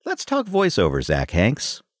Let's talk voiceover, Zach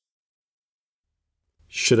Hanks.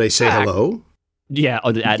 Should I say hello? Yeah,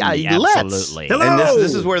 absolutely. Hello! And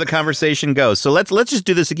this is where the conversation goes. So let's just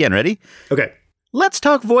do this again. Ready? Okay. Let's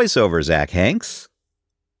talk voiceover, Zach Hanks.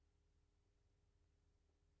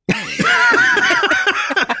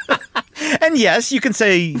 And yes, you can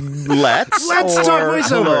say let's. Let's or talk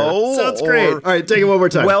voiceover. hello, Sounds great. or All right, take it one more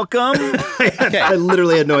time. welcome. Okay. I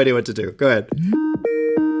literally had no idea what to do. Go ahead.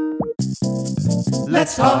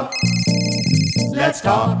 Let's talk. Let's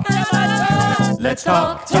talk. Let's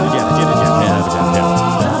talk.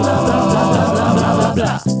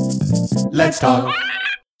 Let's talk.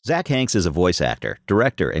 Zach Hanks is a voice actor,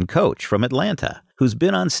 director, and coach from Atlanta who's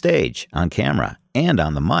been on stage, on camera, and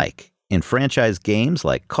on the mic in franchise games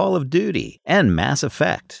like Call of Duty and Mass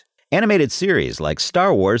Effect, animated series like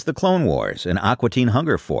Star Wars: The Clone Wars and Aqua Teen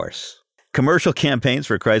Hunger Force, commercial campaigns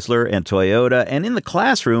for Chrysler and Toyota, and in the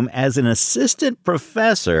classroom as an assistant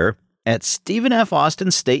professor at Stephen F.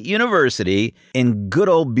 Austin State University in good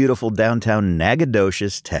old beautiful downtown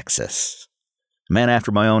Nacogdoches, Texas. Man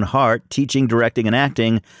after my own heart, teaching, directing, and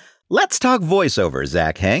acting. Let's talk voiceover,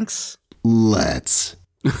 Zach Hanks. Let's.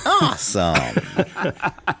 Awesome.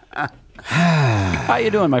 How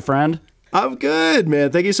you doing, my friend? I'm good,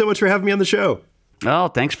 man. Thank you so much for having me on the show. Oh,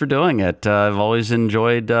 thanks for doing it. I've always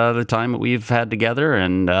enjoyed the time that we've had together,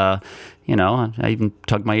 and, I even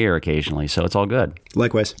tug my ear occasionally, so it's all good.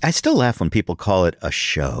 Likewise. I still laugh when people call it a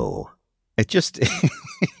show. It just,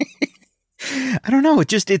 I don't know.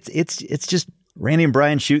 It's just Randy and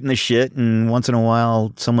Brian shooting the shit, and once in a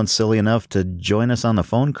while, someone's silly enough to join us on the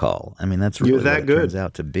phone call. I mean, that's really You're that what it good. turns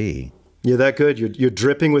out to be. You're that good. You're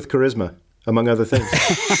dripping with charisma, among other things.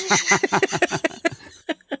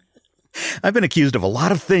 I've been accused of a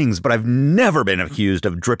lot of things, but I've never been accused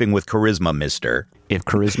of dripping with charisma, mister. If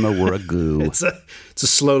charisma were a goo. It's a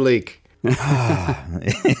slow leak.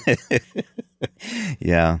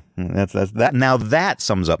 Yeah, that's that. Now that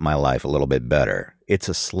sums up my life a little bit better. It's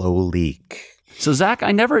a slow leak. So, Zach,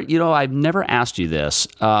 I've never asked you this.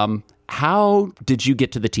 How did you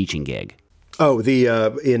get to the teaching gig? Oh, at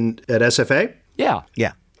SFA? Yeah.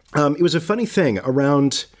 Yeah. It was a funny thing.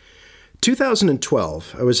 Around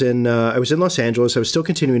 2012, I was in Los Angeles. I was still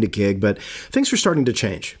continuing to gig, but things were starting to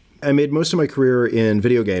change. I made most of my career in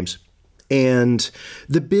video games, and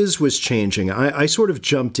the biz was changing. I sort of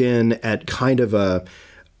jumped in at kind of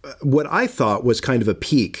what I thought was kind of a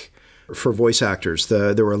peak for voice actors.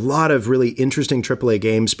 There were a lot of really interesting AAA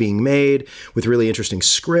games being made with really interesting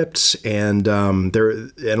scripts and a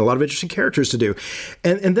lot of interesting characters to do.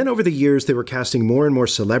 And then over the years, they were casting more and more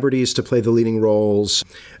celebrities to play the leading roles.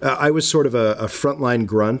 I was sort of a frontline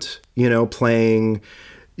grunt, playing,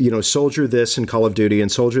 soldier this in Call of Duty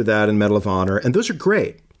and soldier that in Medal of Honor. And those are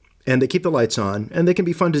great. And they keep the lights on and they can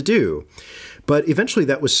be fun to do. But eventually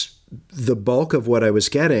that was the bulk of what I was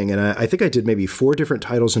getting. And I think I did maybe 4 different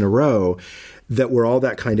titles in a row that were all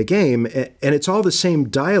that kind of game. And it's all the same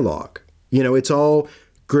dialogue. It's all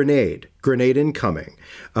grenade incoming,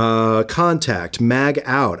 contact, mag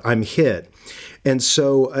out, I'm hit. And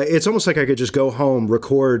so it's almost like I could just go home,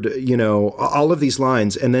 record, all of these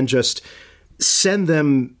lines and then just send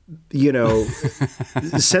them,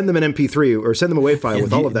 send them an MP3 or send them a WAV file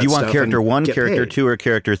with all of that stuff. Do you want character 1, character paid. 2, or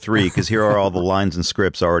character 3? Because here are all the lines and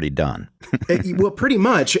scripts already done. Well, pretty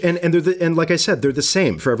much, and and like I said, they're the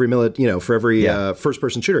same for every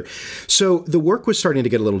first-person shooter. So the work was starting to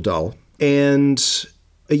get a little dull, and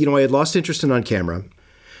I had lost interest in on camera.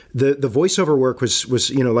 The voiceover work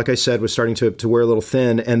was like I said, was starting to wear a little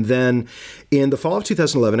thin, and then in the fall of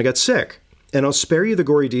 2011, I got sick. And I'll spare you the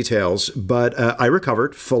gory details, but I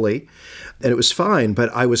recovered fully, and it was fine. But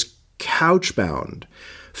I was couch-bound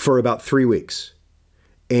for about 3 weeks.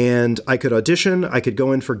 And I could audition, I could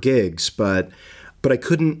go in for gigs, but I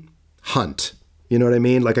couldn't hunt. You know what I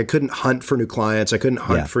mean? Like I couldn't hunt for new clients. I couldn't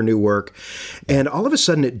hunt for new work. And all of a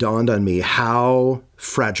sudden it dawned on me how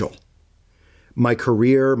fragile my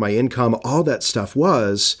career, my income, all that stuff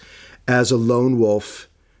was as a lone wolf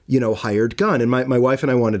hired gun. And my wife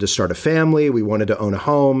and I wanted to start a family. We wanted to own a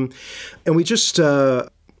home. And we just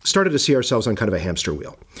started to see ourselves on kind of a hamster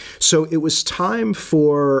wheel. So it was time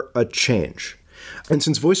for a change. And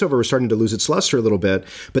since voiceover was starting to lose its luster a little bit,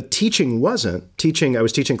 but teaching wasn't. I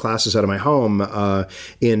was teaching classes out of my home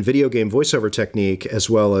in video game voiceover technique, as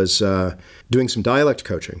well as doing some dialect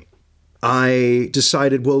coaching. I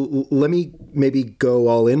decided, well, let me maybe go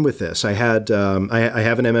all in with this. I had I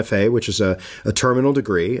have an MFA, which is a terminal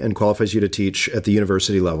degree and qualifies you to teach at the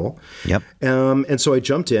university level. Yep. And so I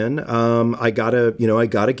jumped in. I got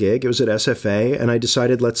a gig. It was at SFA, and I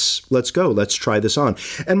decided let's go. Let's try this on.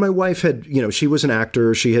 And my wife had, she was an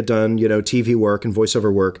actor. She had done TV work and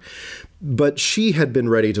voiceover work, but she had been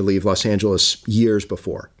ready to leave Los Angeles years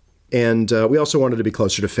before. And we also wanted to be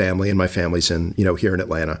closer to family, and my family's in, here in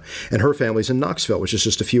Atlanta, and her family's in Knoxville, which is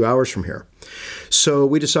just a few hours from here. So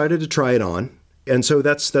we decided to try it on. And so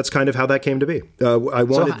that's kind of how that came to be. I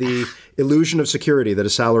wanted the illusion of security that a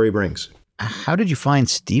salary brings. How did you find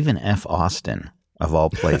Stephen F. Austin, of all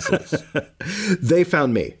places? They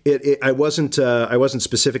found me. I wasn't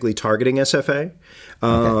specifically targeting SFA,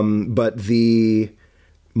 but the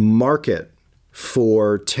market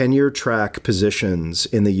for tenure track positions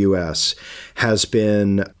in the U.S. has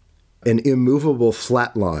been an immovable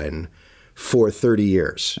flat line for 30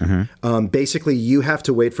 years. Mm-hmm. Basically, you have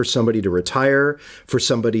to wait for somebody to retire, for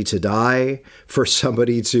somebody to die, for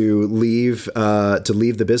somebody to leave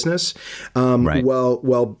the business. Right.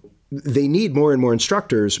 Well, they need more and more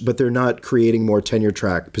instructors, but they're not creating more tenure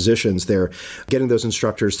track positions. They're getting those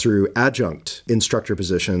instructors through adjunct instructor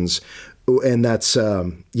positions, and that's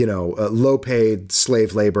low paid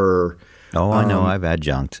slave labor. Oh, I know. I've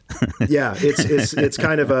adjunct. Yeah, it's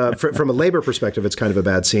kind of from a labor perspective, it's kind of a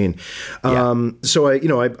bad scene. So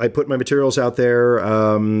I put my materials out there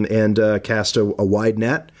and cast a wide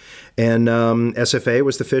net, and SFA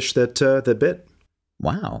was the fish that bit.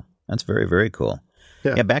 Wow, that's very, very cool.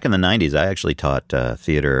 Yeah. Back in the 90s, I actually taught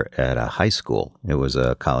theater at a high school. It was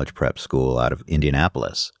a college prep school out of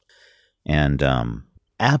Indianapolis, and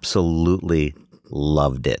absolutely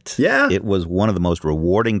loved it. Yeah. It was one of the most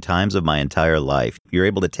rewarding times of my entire life. You're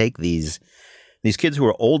able to take these kids who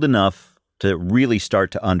are old enough to really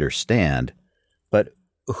start to understand, but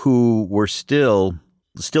who were still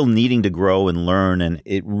needing to grow and learn. And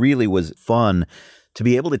it really was fun to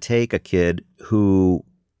be able to take a kid who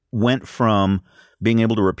went from being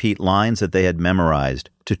able to repeat lines that they had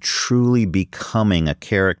memorized to truly becoming a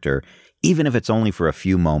character, even if it's only for a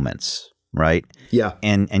few moments. Right? Yeah.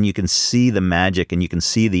 And you can see the magic and you can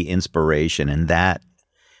see the inspiration. And that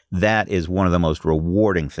is one of the most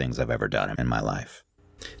rewarding things I've ever done in my life.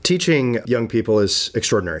 Teaching young people is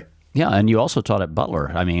extraordinary. Yeah, and you also taught at Butler.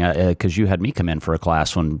 I mean, because you had me come in for a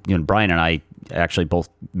class when Brian and I actually both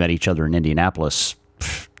met each other in Indianapolis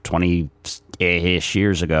 20-ish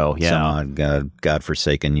years ago. Yeah. Some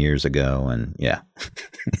godforsaken years ago. And yeah.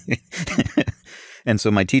 And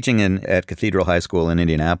so my teaching at Cathedral High School in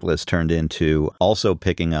Indianapolis turned into also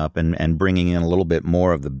picking up and bringing in a little bit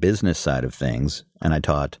more of the business side of things. And I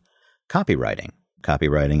taught copywriting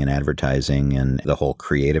and advertising and the whole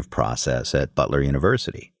creative process at Butler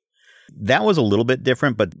University. That was a little bit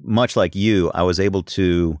different, but much like you, I was able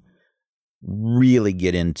to really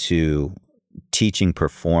get into teaching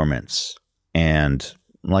performance. And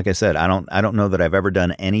like I said, I don't know that I've ever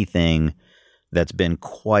done anything that's been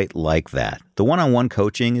quite like that. The one-on-one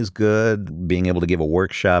coaching is good. Being able to give a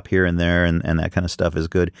workshop here and there and that kind of stuff is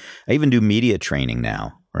good. I even do media training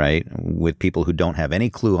now, right, with people who don't have any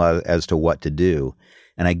clue as to what to do.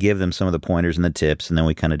 And I give them some of the pointers and the tips, and then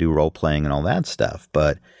we kind of do role-playing and all that stuff.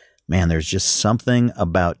 But, man, there's just something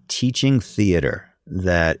about teaching theater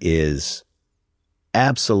that is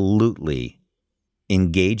absolutely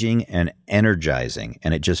engaging and energizing,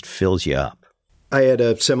 and it just fills you up. I had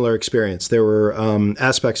a similar experience. There were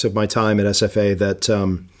aspects of my time at SFA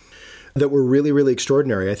that were really, really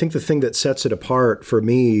extraordinary. I think the thing that sets it apart for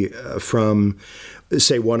me from,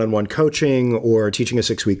 say, one-on-one coaching or teaching a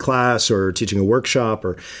 6-week class or teaching a workshop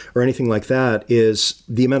or anything like that is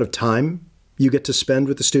the amount of time you get to spend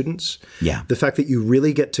with the students. Yeah. The fact that you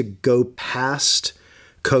really get to go past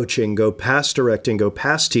coaching, go past directing, go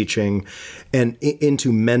past teaching, and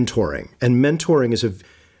into mentoring. And mentoring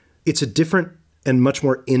it's a different and much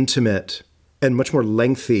more intimate and much more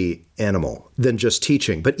lengthy animal than just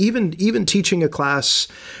teaching. But even teaching a class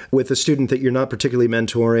with a student that you're not particularly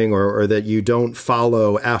mentoring or that you don't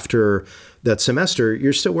follow after that semester,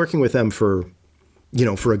 you're still working with them for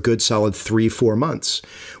a good solid 3-4 months,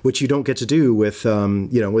 which you don't get to do with,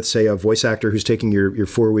 say a voice actor who's taking your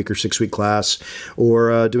 4-week or 6-week class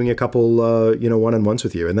or doing a couple, one-on-ones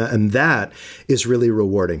with you. And that is really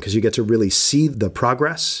rewarding because you get to really see the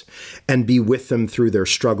progress and be with them through their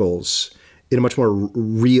struggles in a much more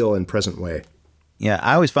real and present way. Yeah,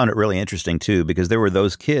 I always found it really interesting, too, because there were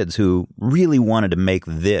those kids who really wanted to make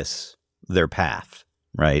this their path,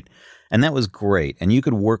 right? And that was great. And you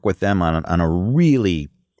could work with them on a really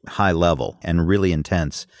high level and really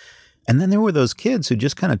intense. And then there were those kids who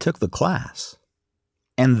just kind of took the class.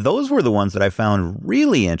 And those were the ones that I found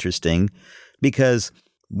really interesting because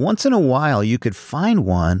once in a while you could find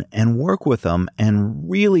one and work with them and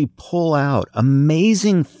really pull out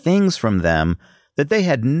amazing things from them that they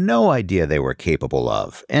had no idea they were capable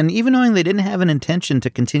of. And even knowing they didn't have an intention to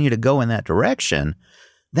continue to go in that direction,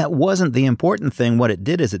 that wasn't the important thing. What it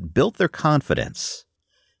did is it built their confidence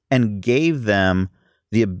and gave them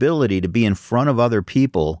the ability to be in front of other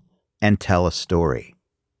people and tell a story.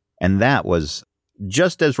 And that was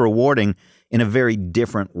just as rewarding in a very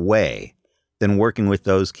different way than working with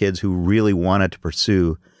those kids who really wanted to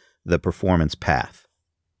pursue the performance path.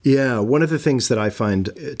 Yeah, one of the things that I find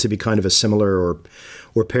to be kind of a similar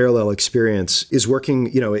or parallel experience is working,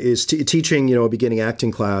 is teaching, a beginning acting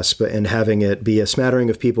class, and having it be a smattering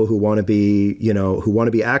of people who want to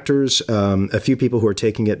be actors, a few people who are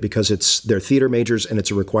taking it because they're theater majors and it's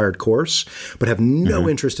a required course, but have no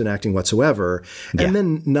interest in acting whatsoever, and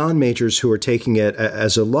then non-majors who are taking it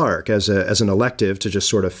as a lark, as an elective to just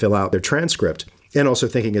sort of fill out their transcript. And also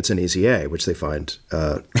thinking it's an easy A, which they find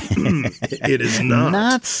it is not.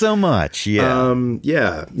 Not so much, yeah.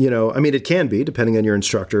 It can be, depending on your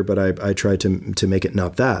instructor, but I try to make it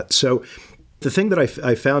not that. So the thing that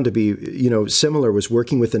I found to be, similar was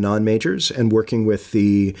working with the non-majors and working with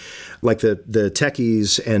the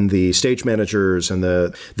techies and the stage managers and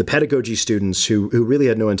the pedagogy students who really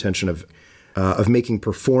had no intention of making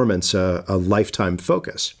performance a lifetime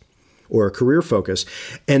focus or a career focus,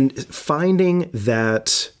 and finding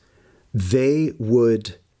that they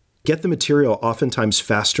would get the material oftentimes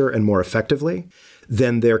faster and more effectively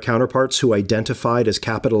than their counterparts who identified as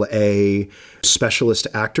capital A specialist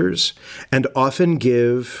actors, and often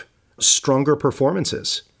give stronger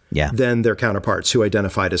performances than their counterparts who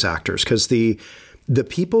identified as actors. Because the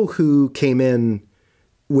people who came in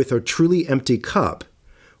with a truly empty cup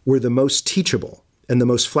were the most teachable and the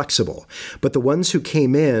most flexible. But the ones who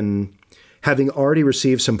came in having already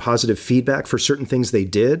received some positive feedback for certain things they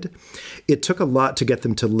did, it took a lot to get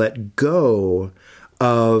them to let go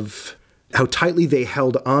of how tightly they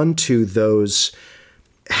held on to those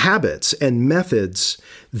habits and methods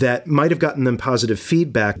that might have gotten them positive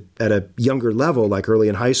feedback at a younger level, like early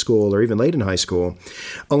in high school or even late in high school,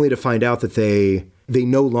 only to find out that they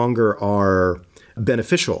no longer are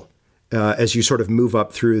beneficial as you sort of move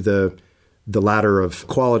up through the ladder of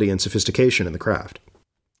quality and sophistication in the craft.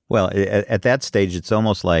 Well, at that stage, it's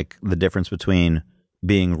almost like the difference between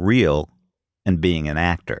being real and being an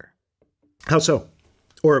actor. How so?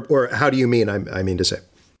 Or how do you mean, I mean to say?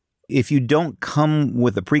 If you don't come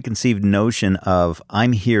with a preconceived notion of,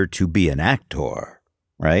 I'm here to be an actor,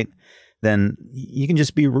 right, then you can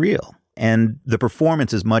just be real. And the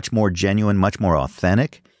performance is much more genuine, much more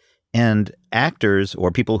authentic. And actors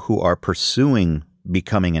or people who are pursuing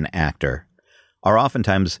becoming an actor are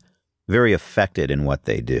oftentimes very affected in what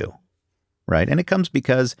they do, right? And it comes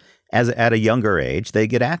because at a younger age, they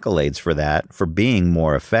get accolades for that, for being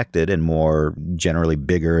more affected and more generally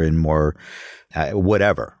bigger and more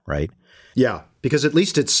whatever, right? Yeah, because at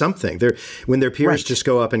least it's something. When their peers just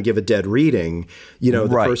go up and give a dead reading, the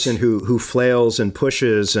person who flails and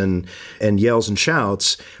pushes and yells and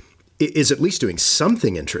shouts is at least doing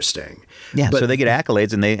something interesting. Yeah, so they get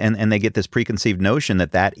accolades and they get this preconceived notion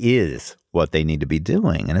that is what they need to be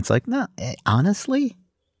doing. And it's like, no, honestly,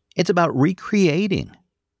 it's about recreating.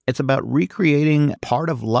 It's about recreating part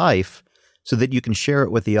of life so that you can share it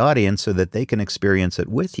with the audience so that they can experience it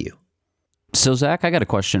with you. So, Zach, I got a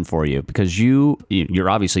question for you because you're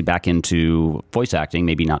obviously back into voice acting,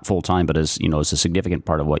 maybe not full time, but as a significant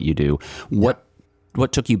part of what you do.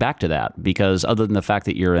 What took you back to that? Because other than the fact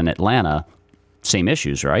that you're in Atlanta, same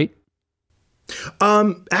issues, right?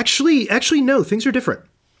 Actually, no. Things are different.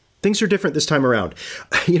 Things are different this time around.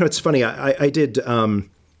 It's funny. I did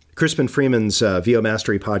Crispin Freeman's VO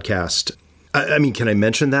Mastery podcast. I mean, can I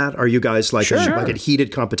mention that? Are you guys like a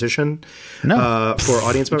heated competition? No. For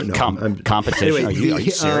audience members? No. Competition? Anyway, are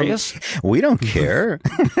you serious? We don't care.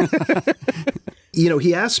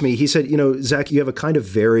 He asked me, he said, Zach, you have a kind of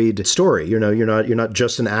varied story. You're not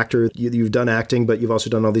just an actor. You've done acting, but you've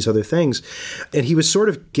also done all these other things. And he was sort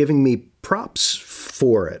of giving me props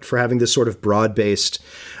for having this sort of broad-based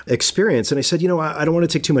experience. And I said, I don't want to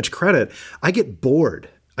take too much credit. I get bored.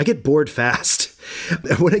 I get bored fast.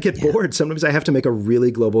 When I get bored, sometimes I have to make a really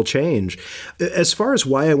global change. As far as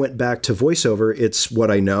why I went back to voiceover, it's what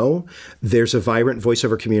I know. There's a vibrant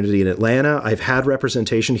voiceover community in Atlanta. I've had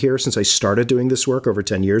representation here since I started doing this work over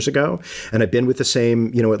 10 years ago. And I've been with the same,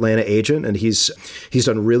 Atlanta agent, and he's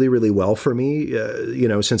done really, really well for me,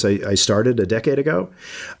 since I started a decade ago.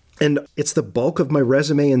 And it's the bulk of my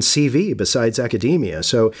resume and CV besides academia.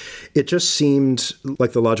 So it just seemed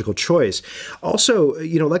like the logical choice. Also,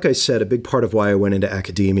 like I said, a big part of why I went into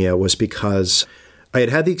academia was because I had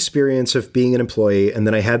had the experience of being an employee, and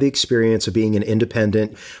then I had the experience of being an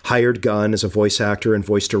independent hired gun as a voice actor and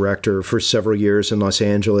voice director for several years in Los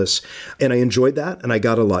Angeles. And I enjoyed that, and I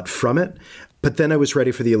got a lot from it. But then I was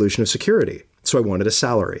ready for the illusion of security. So I wanted a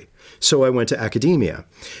salary. So I went to academia.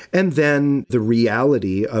 And then the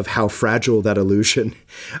reality of how fragile that illusion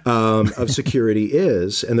of security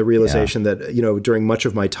is, and the realization that, during much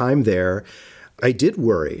of my time there, I did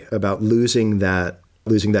worry about losing that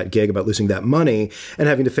gig, about losing that money, and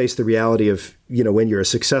having to face the reality of, when you're a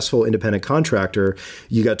successful independent contractor,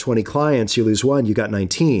 you got 20 clients, you lose one, you got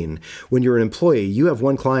 19. When you're an employee, you have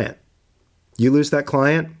one client. You lose that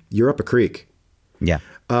client, you're up a creek. Yeah.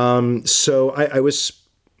 So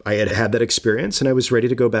I had that experience, and I was ready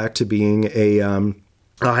to go back to being a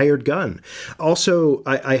hired gun. Also,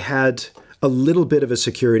 I had a little bit of a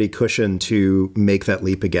security cushion to make that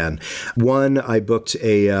leap again. One, I booked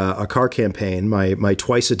a car campaign, my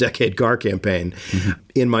twice a decade car campaign,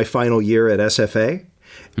 in my final year at SFA.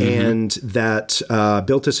 And that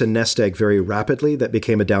built us a nest egg very rapidly that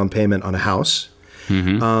became a down payment on a house,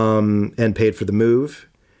 and paid for the move.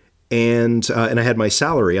 And I had my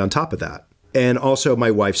salary on top of that. And also my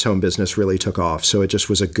wife's home business really took off. So it just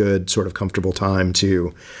was a good sort of comfortable time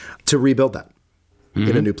to rebuild that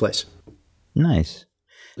in a new place. Nice.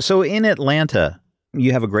 So in Atlanta,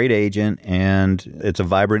 you have a great agent and it's a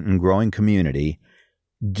vibrant and growing community.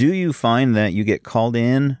 Do you find that you get called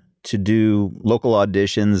in to do local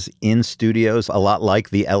auditions in studios, a lot like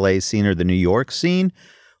the LA scene or the New York scene?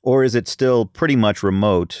 Or is it still pretty much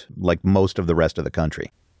remote like most of the rest of the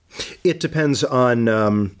country? It depends on,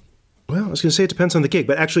 I was going to say it depends on the gig,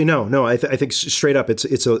 but actually, no. I think straight up,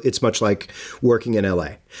 it's much like working in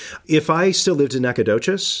LA. If I still lived in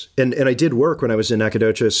Nacogdoches, and I did work when I was in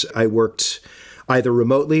Nacogdoches, I worked either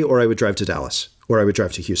remotely or I would drive to Dallas or I would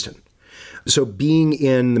drive to Houston. So being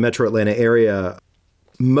in the metro Atlanta area,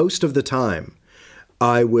 most of the time,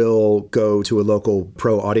 I will go to a local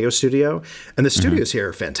pro audio studio, and the studios here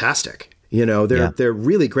are fantastic. They're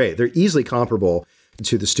really great. They're easily comparable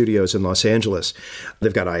to the studios in Los Angeles.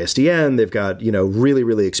 They've got ISDN, they've got, really,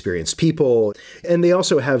 really experienced people. And they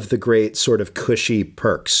also have the great sort of cushy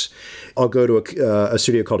perks. I'll go to a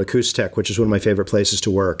studio called Acoustech, which is one of my favorite places to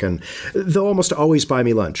work. And they'll almost always buy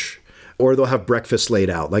me lunch. Or they'll have breakfast laid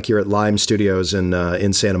out, like here at Lime Studios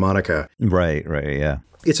in Santa Monica. Right, yeah.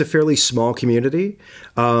 It's a fairly small community.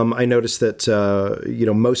 I noticed that,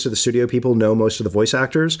 most of the studio people know most of the voice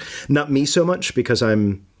actors. Not me so much, because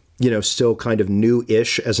I'm still kind of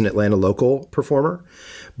new-ish as an Atlanta local performer.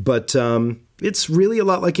 But it's really a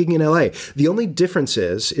lot like gigging in LA. The only difference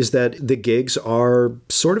is that the gigs are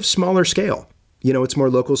sort of smaller scale. It's more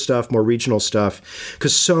local stuff, more regional stuff,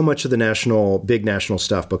 because so much of the big national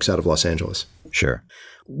stuff books out of Los Angeles. Sure.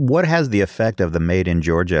 What has the effect of the Made in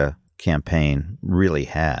Georgia campaign really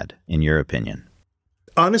had, in your opinion?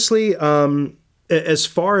 Honestly, as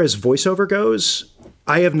far as voiceover goes,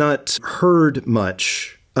 I have not heard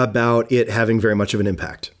much about it having very much of an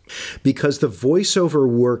impact, because the voiceover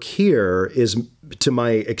work here is, to my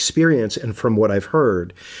experience and from what I've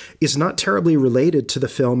heard, is not terribly related to the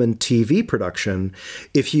film and TV production.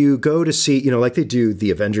 If you go to see, like they do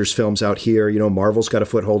the Avengers films out here, Marvel's got a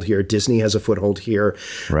foothold here, Disney has a foothold here.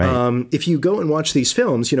 Right. If you go and watch these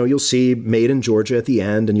films, you'll see Made in Georgia at the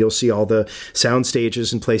end, and you'll see all the sound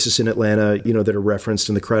stages and places in Atlanta, that are referenced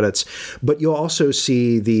in the credits. But you'll also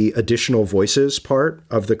see the additional voices part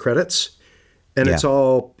of the credits. And it's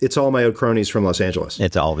all my old cronies from Los Angeles.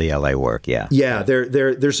 It's all the LA work, yeah. Yeah,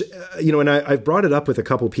 there's, and I've brought it up with a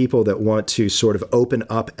couple people that want to sort of open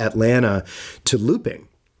up Atlanta to looping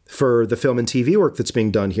for the film and TV work that's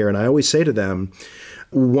being done here. And I always say to them,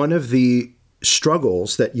 one of the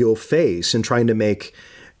struggles that you'll face in trying to make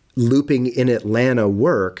looping in Atlanta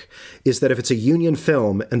work is that if it's a union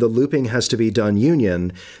film and the looping has to be done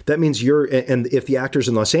union, that means and if the actors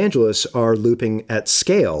in Los Angeles are looping at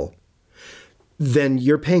scale, then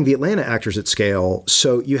you're paying the Atlanta actors at scale.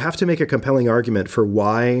 So you have to make a compelling argument for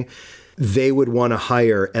why they would want to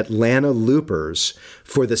hire Atlanta loopers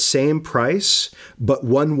for the same price, but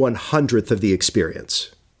 1/100th of the experience.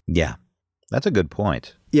 Yeah, that's a good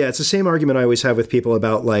point. Yeah, it's the same argument I always have with people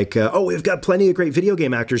about like, we've got plenty of great video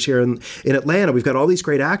game actors here in Atlanta. We've got all these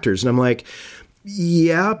great actors. And I'm like,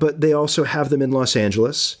 yeah, but they also have them in Los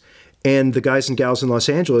Angeles. And the guys and gals in Los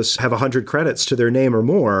Angeles have 100 credits to their name or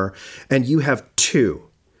more, and you have 2.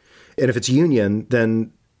 And if it's union,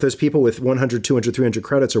 then those people with 100, 200, 300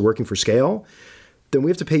 credits are working for scale. Then we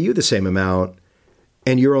have to pay you the same amount.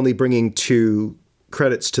 and you're only bringing 2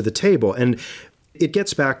 credits to the table. And it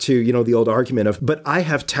gets back to, you know, the old argument of, but I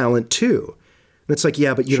have talent too. And it's like,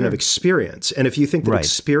 yeah, but you don't have experience. And if you think that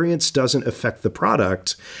experience doesn't affect the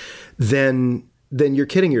product, then you're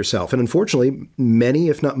kidding yourself. And unfortunately, many,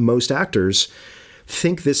 if not most actors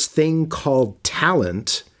think this thing called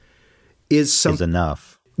talent is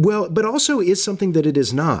enough. Well, but also is something that it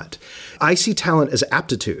is not. I see talent as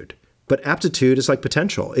aptitude, but aptitude is like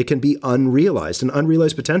potential. It can be unrealized, and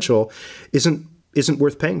unrealized potential isn't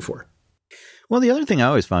worth paying for. Well, the other thing I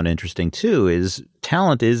always found interesting too is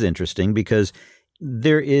talent is interesting because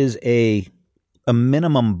there is a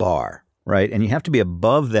minimum bar, right? And you have to be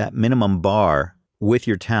above that minimum bar with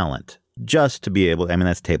your talent just to be able, I mean,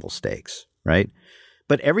 that's table stakes, right?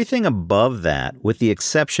 But everything above that, with the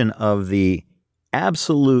exception of the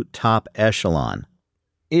absolute top echelon,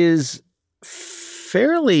 is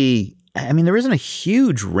fairly, I mean, there isn't a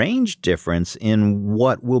huge range difference in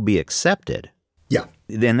what will be accepted. Yeah.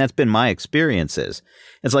 And that's been my experiences.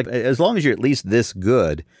 It's like, as long as you're at least this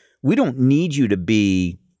good, we don't need you to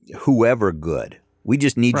be whoever good. We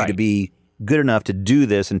just need you to be good enough to do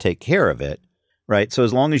this and take care of it, right? So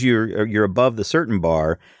as long as you're above the certain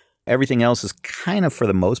bar, everything else is kind of, for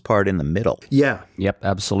the most part, in the middle. Yeah. Yep,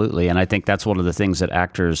 absolutely. And I think that's one of the things that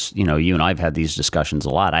actors, you know, you and I have had these discussions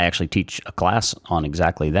a lot. I actually teach a class on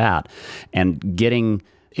exactly that, and getting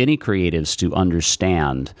any creatives to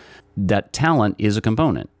understand that talent is a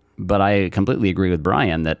component. But I completely agree with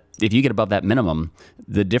Brian that if you get above that minimum,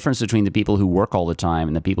 the difference between the people who work all the time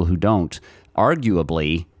and the people who don't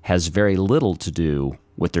arguably has very little to do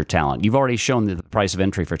with their talent. You've already shown the price of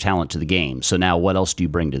entry for talent to the game. So now what else do you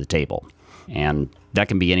bring to the table? And that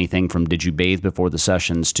can be anything from did you bathe before the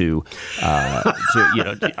sessions to you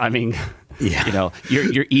know, I mean, you know,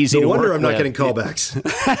 you're easy to work with. No wonder I'm not getting callbacks.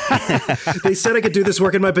 They said I could do this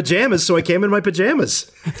work in my pajamas, so I came in my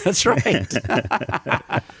pajamas. That's right.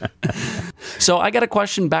 So I got a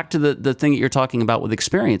question back to the thing that you're talking about with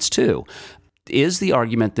experience too. Is the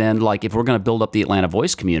argument then, like, if we're going to build up the Atlanta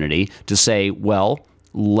voice community, to say, well,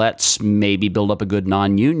 let's maybe build up a good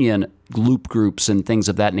non-union loop groups and things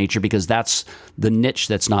of that nature, because that's the niche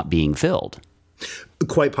that's not being filled?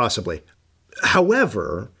 Quite possibly.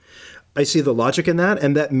 However, I see the logic in that,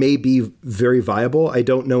 and that may be very viable. I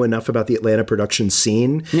don't know enough about the Atlanta production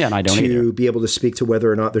scene and I don't to either. be able to speak to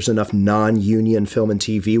whether or not there's enough non-union film and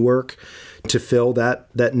TV work to fill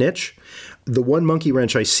that niche. The one monkey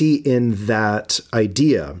wrench I see in that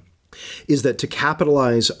idea is that to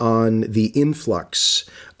capitalize on the influx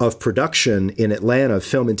of production in Atlanta,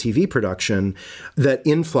 film and TV production, that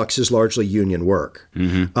influx is largely union work,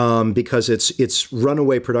 because it's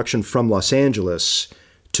runaway production from Los Angeles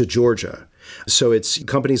to Georgia. So it's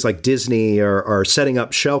companies like Disney are setting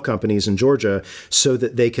up shell companies in Georgia so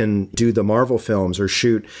that they can do the Marvel films or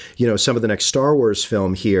shoot, you know, some of the next Star Wars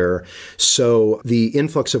film here. So the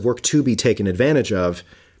influx of work to be taken advantage of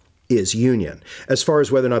is union. As far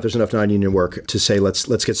as whether or not there's enough non-union work to say let's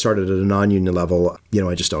get started at a non-union level, you know,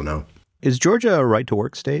 I just don't know. Is Georgia a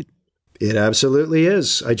right-to-work state? It absolutely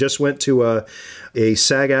is. I just went to a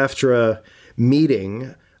SAG-AFTRA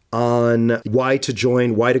meeting on why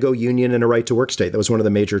to go union in a right-to-work state. That was one of the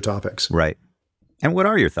major topics. Right. And what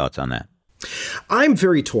are your thoughts on that? I'm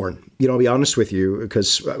very torn. You know, I'll be honest with you,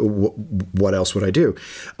 because what else would I do?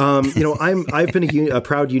 You know, I've been a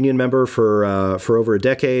proud union member for over a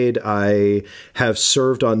decade. I have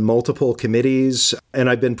served on multiple committees, and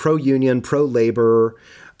I've been pro-union, pro-labor,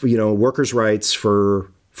 you know, workers' rights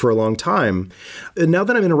for a long time. And now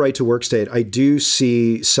that I'm in a right-to-work state, I do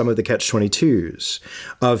see some of the catch-22s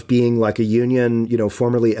of being like a union, you know,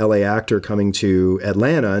 formerly LA actor coming to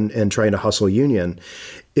Atlanta and trying to hustle union.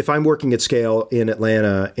 If I'm working at scale in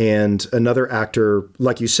Atlanta and another actor,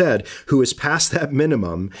 like you said, who is past that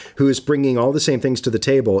minimum, who is bringing all the same things to the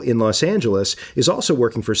table in Los Angeles, is also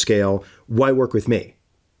working for scale, why work with me?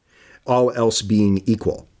 All else being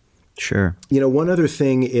equal. Sure. You know, one other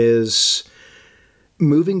thing is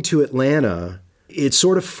moving to Atlanta, it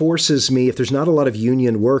sort of forces me, if there's not a lot of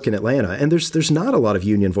union work in Atlanta, and there's not a lot of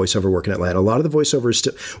union voiceover work in Atlanta. A lot of the voiceover is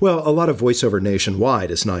still, well, a lot of voiceover nationwide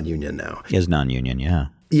is non-union now. Is non-union, yeah.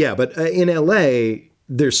 Yeah, but in LA,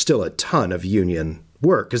 there's still a ton of union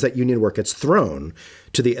work because that union work gets thrown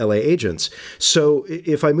to the LA agents. So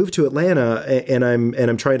if I move to Atlanta and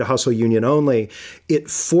I'm trying to hustle union only, it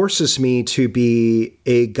forces me to be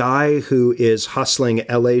a guy who is hustling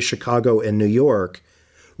LA, Chicago, and New York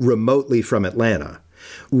remotely from Atlanta,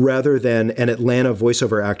 rather than an Atlanta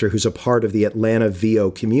voiceover actor who's a part of the Atlanta VO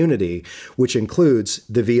community, which includes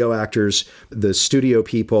the VO actors, the studio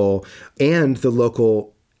people, and the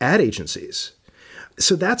local ad agencies.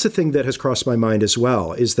 So that's a thing that has crossed my mind as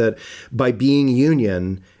well, is that by being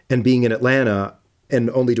union and being in Atlanta and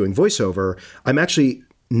only doing voiceover, I'm actually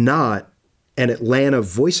not an Atlanta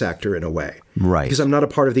voice actor in a way. Right. Because I'm not a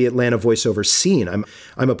part of the Atlanta voiceover scene. I'm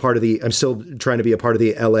still trying to be a part of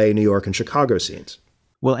the LA, New York, and Chicago scenes.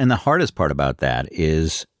 Well, and the hardest part about that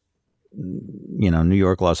is, New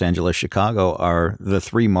York, Los Angeles, Chicago are the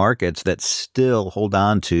three markets that still hold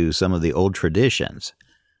on to some of the old traditions.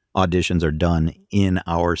 Auditions are done in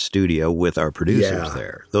our studio with our producers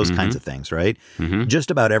there. Those kinds of things, right?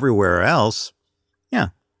 Just about everywhere else,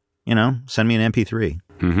 send me an MP3.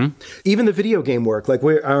 Even the video game work, like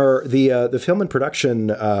the film and production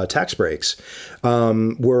tax breaks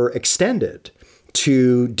were extended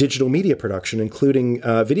to digital media production, including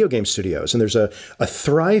video game studios. And there's a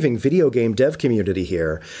thriving video game dev community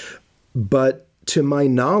here. But to my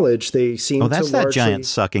knowledge, they seem to that's largely... that giant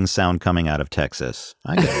sucking sound coming out of Texas.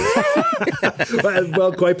 I get it.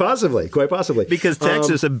 Well, quite possibly. Because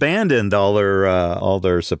Texas abandoned all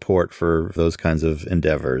their support for those kinds of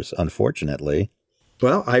endeavors, unfortunately.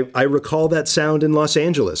 Well, I recall that sound in Los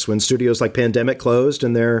Angeles when studios like Pandemic closed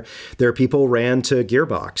and their people ran to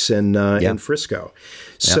Gearbox in Frisco.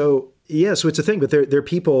 So so it's a thing. But they're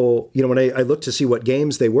people. When I looked to see what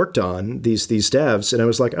games they worked on, these devs, and I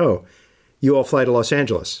was like, oh, you all fly to Los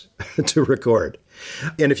Angeles to record.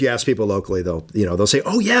 And if you ask people locally, they'll say,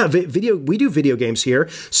 oh yeah, we do video games here.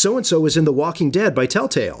 So and so was in The Walking Dead by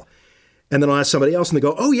Telltale. And then I'll ask somebody else and they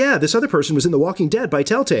go, oh, yeah, this other person was in The Walking Dead by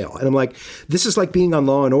Telltale. And I'm like, this is like being on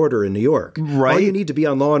Law and Order in New York. Right. All you need to be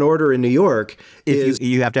on Law and Order in New York is...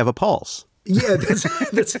 You have to have a pulse. Yeah,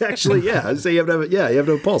 that's actually, So you have to have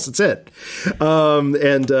a pulse. That's it.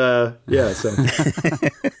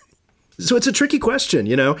 So it's a tricky question,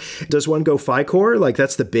 Does one go FICOR? Like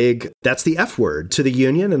that's the F word to the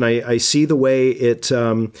union. And I see the way it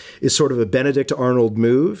is sort of a Benedict Arnold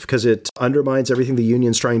move because it undermines everything the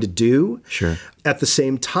union's trying to do. Sure. At the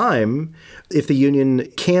same time, if the union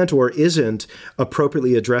can't or isn't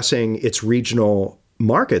appropriately addressing its regional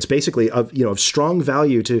markets, basically of strong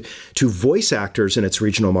value to voice actors in its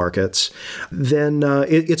regional markets, then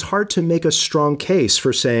it's hard to make a strong case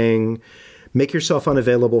for saying, make yourself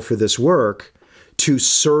unavailable for this work to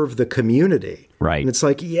serve the community. Right. And it's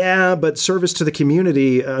like, yeah, but service to the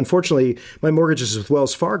community, unfortunately, my mortgage is with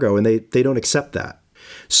Wells Fargo and they don't accept that.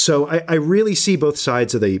 So I really see both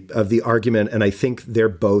sides of the argument, and I think they're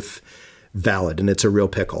both valid, and it's a real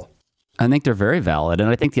pickle. I think they're very valid. And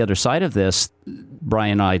I think the other side of this,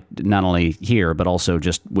 Brian and I, not only here, but also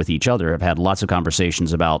just with each other, have had lots of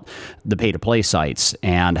conversations about the pay-to-play sites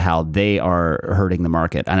and how they are hurting the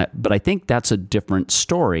market. But I think that's a different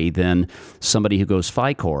story than somebody who goes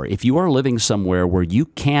FICOR. If you are living somewhere where you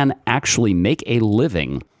can actually make a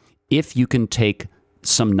living, if you can take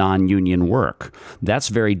some non-union work, that's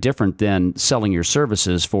very different than selling your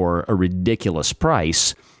services for a ridiculous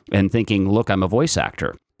price and thinking, look, I'm a voice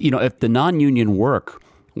actor. If the non-union work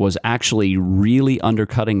was actually really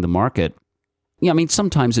undercutting the market,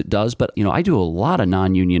 sometimes it does, but, I do a lot of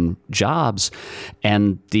non-union jobs,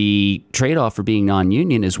 and the trade-off for being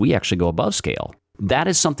non-union is we actually go above scale. That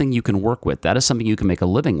is something you can work with. That is something you can make a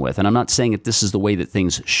living with. And I'm not saying that this is the way that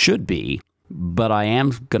things should be, but I am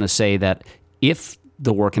going to say that if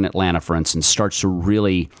the work in Atlanta, for instance, starts to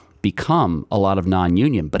really become a lot of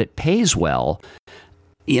non-union, but it pays well,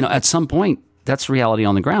 at some point, that's reality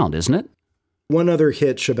on the ground, isn't it? One other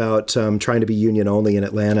hitch about trying to be union only in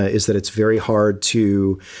Atlanta is that it's very hard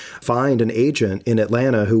to find an agent in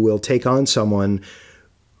Atlanta who will take on someone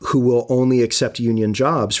who will only accept union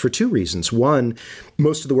jobs for two reasons. One,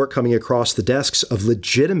 most of the work coming across the desks of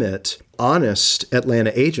legitimate, honest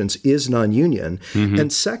Atlanta agents is non-union. Mm-hmm.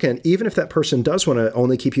 And second, even if that person does want to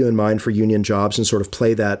only keep you in mind for union jobs and sort of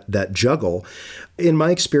play that juggle, in my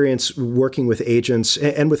experience working with agents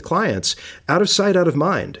and with clients, out of sight, out of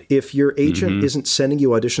mind. If your agent isn't sending you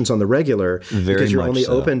auditions on the regular because you're only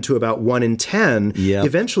open to about 1 in 10,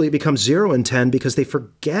 eventually it becomes 0 in 10 because they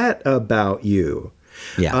forget about you.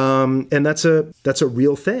 Yeah. And that's a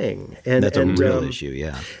real thing. And that's a real issue,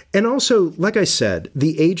 yeah. And also, like I said,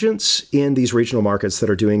 the agents in these regional markets that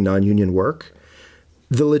are doing non-union work,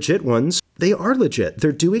 the legit ones, they are legit.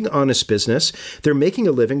 They're doing honest business. They're making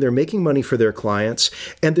a living. They're making money for their clients,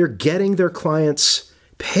 and they're getting their clients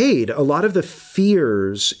paid. A lot of the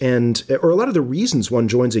fears or a lot of the reasons one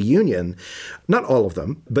joins a union, not all of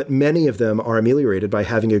them, but many of them are ameliorated by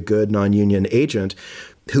having a good non-union agent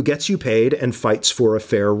who gets you paid and fights for a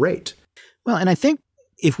fair rate. Well, and I think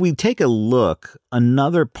if we take a look,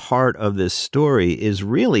 another part of this story is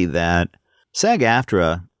really that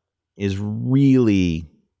SAG-AFTRA is really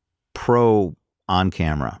pro on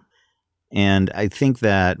camera. And I think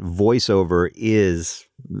that voiceover is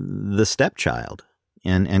the stepchild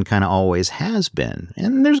and kind of always has been.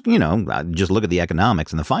 And there's, just look at the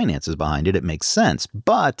economics and the finances behind it. It makes sense.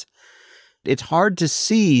 But it's hard to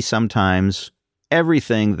see sometimes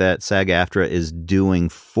everything that SAG-AFTRA is doing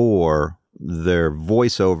for their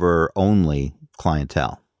voiceover only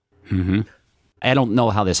clientele. Mm-hmm. I don't know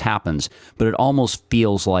how this happens, but it almost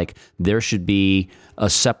feels like there should be a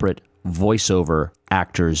separate voiceover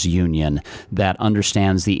actors union that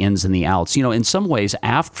understands the ins and the outs. In some ways,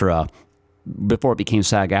 AFTRA, before it became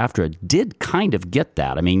SAG-AFTRA, did kind of get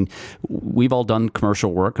that. I mean, we've all done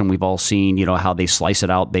commercial work and we've all seen, how they slice it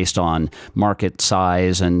out based on market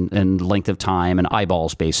size and length of time and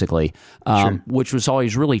eyeballs, basically, Sure. which was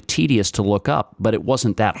always really tedious to look up, but it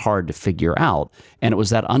wasn't that hard to figure out. And it was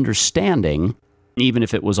that understanding, even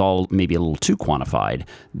if it was all maybe a little too quantified,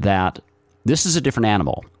 that this is a different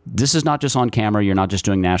animal. This is not just on camera. You're not just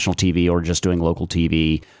doing national TV or just doing local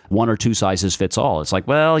TV. One or two sizes fits all. It's like,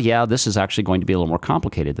 well, yeah, this is actually going to be a little more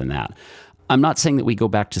complicated than that. I'm not saying that we go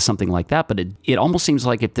back to something like that, but it almost seems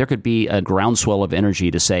like if there could be a groundswell of energy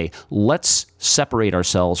to say, let's separate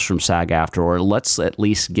ourselves from SAG-AFTRA, or let's at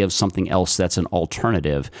least give something else that's an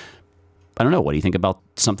alternative. I don't know. What do you think about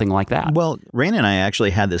something like that? Well, Raina and I actually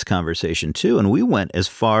had this conversation too, and we went as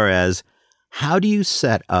far as, how do you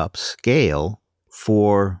set up scale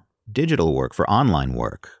for digital work, for online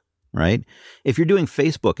work, right? If you're doing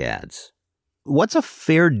Facebook ads, what's a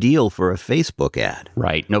fair deal for a Facebook ad?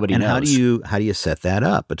 Right. Nobody and knows. how do you set that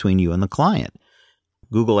up between you and the client?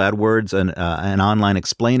 Google AdWords, an online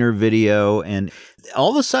explainer video, and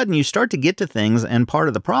all of a sudden you start to get to things, and part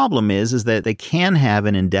of the problem is that they can have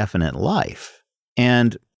an indefinite life.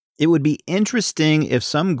 And it would be interesting if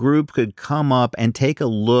some group could come up and take a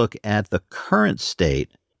look at the current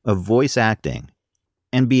state of voice acting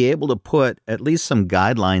and be able to put at least some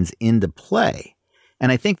guidelines into play.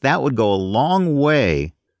 And I think that would go a long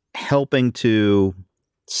way helping to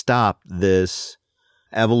stop this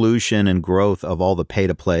evolution and growth of all the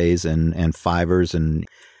pay-to-plays and Fivers. And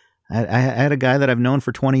I had a guy that I've known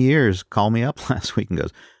for 20 years call me up last week and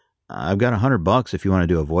goes, I've got $100 if you want to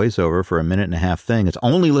do a voiceover for a 1.5-minute thing. It's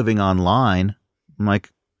only living online. I'm like,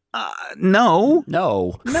 no.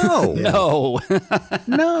 No. No. No.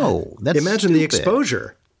 No. That's Imagine the stupid.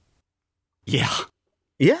 exposure. Yeah.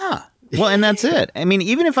 Yeah. Well, and that's it. I mean,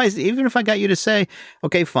 even if I got you to say,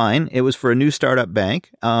 okay, fine, it was for a new startup bank.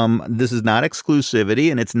 This is not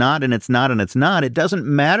exclusivity, and it's not, and it's not, and it's not. It doesn't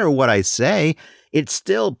matter what I say. It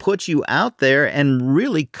still puts you out there and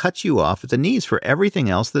really cuts you off at the knees for everything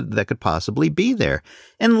else that could possibly be there.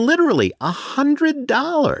 And literally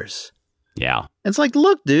 $100. Yeah. It's like,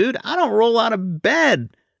 look, dude, I don't roll out of bed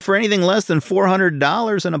for anything less than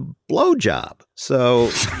 $400 and a blowjob. So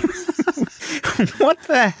what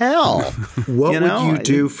the hell? What would you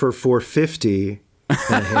do for $450 and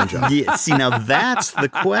a hand job? Yeah, see, now that's the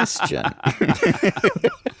question.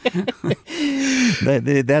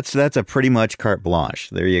 That's a pretty much carte blanche.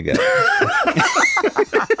 There you go.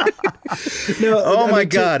 No, Oh my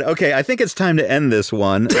God. Okay, I think it's time to end this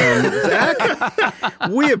one. Zach,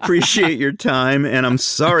 we appreciate your time, and I'm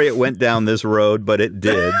sorry it went down this road, but it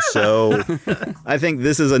did. So I think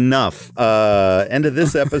this is enough. End of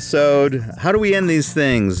this episode. How do we end these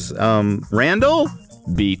things? Randall?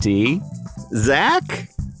 BT? Zach?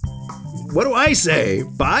 What do I say?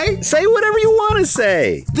 Bye? Say whatever you want to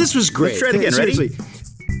say. This was great. Let's try it again. Ready? Seriously.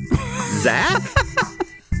 Zach?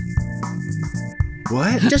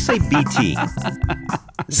 What? Just say BT.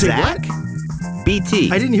 Say Zach? what? BT.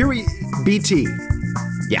 I didn't hear what BT.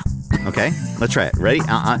 Yeah. Okay. Let's try it. Ready?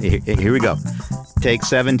 Here we go. Take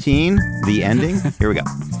 17. The ending. Here we go.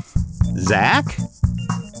 Zach?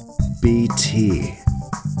 BT.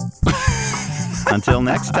 Until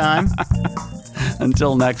next time.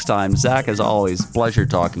 Until next time, Zach, as always, pleasure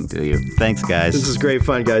talking to you. Thanks, guys. This is great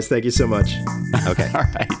fun, guys. Thank you so much. Okay. All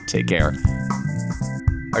right. Take care.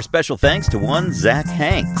 Our special thanks to one Zach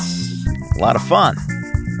Hanks. A lot of fun.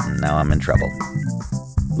 Now I'm in trouble.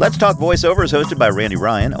 Let's Talk Voiceover is hosted by Randy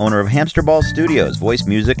Ryan, owner of Hamster Ball Studios, voice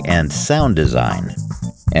music and sound design.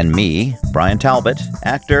 And me, Brian Talbot,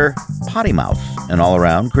 actor, potty mouth, an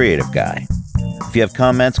all-around creative guy. If you have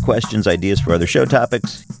comments, questions, ideas for other show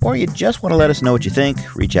topics, or you just want to let us know what you think,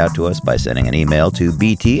 reach out to us by sending an email to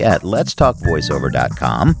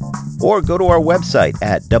bt@letstalkvoiceover.com or go to our website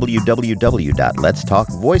at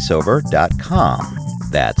www.letstalkvoiceover.com.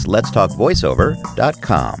 That's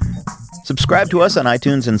letstalkvoiceover.com. Subscribe to us on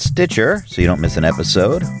iTunes and Stitcher so you don't miss an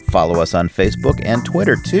episode. Follow us on Facebook and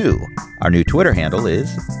Twitter, too. Our new Twitter handle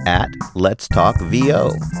is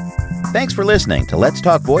 @LetsTalkVO. Thanks for listening to Let's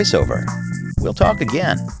Talk Voiceover. We'll talk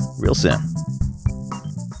again real soon.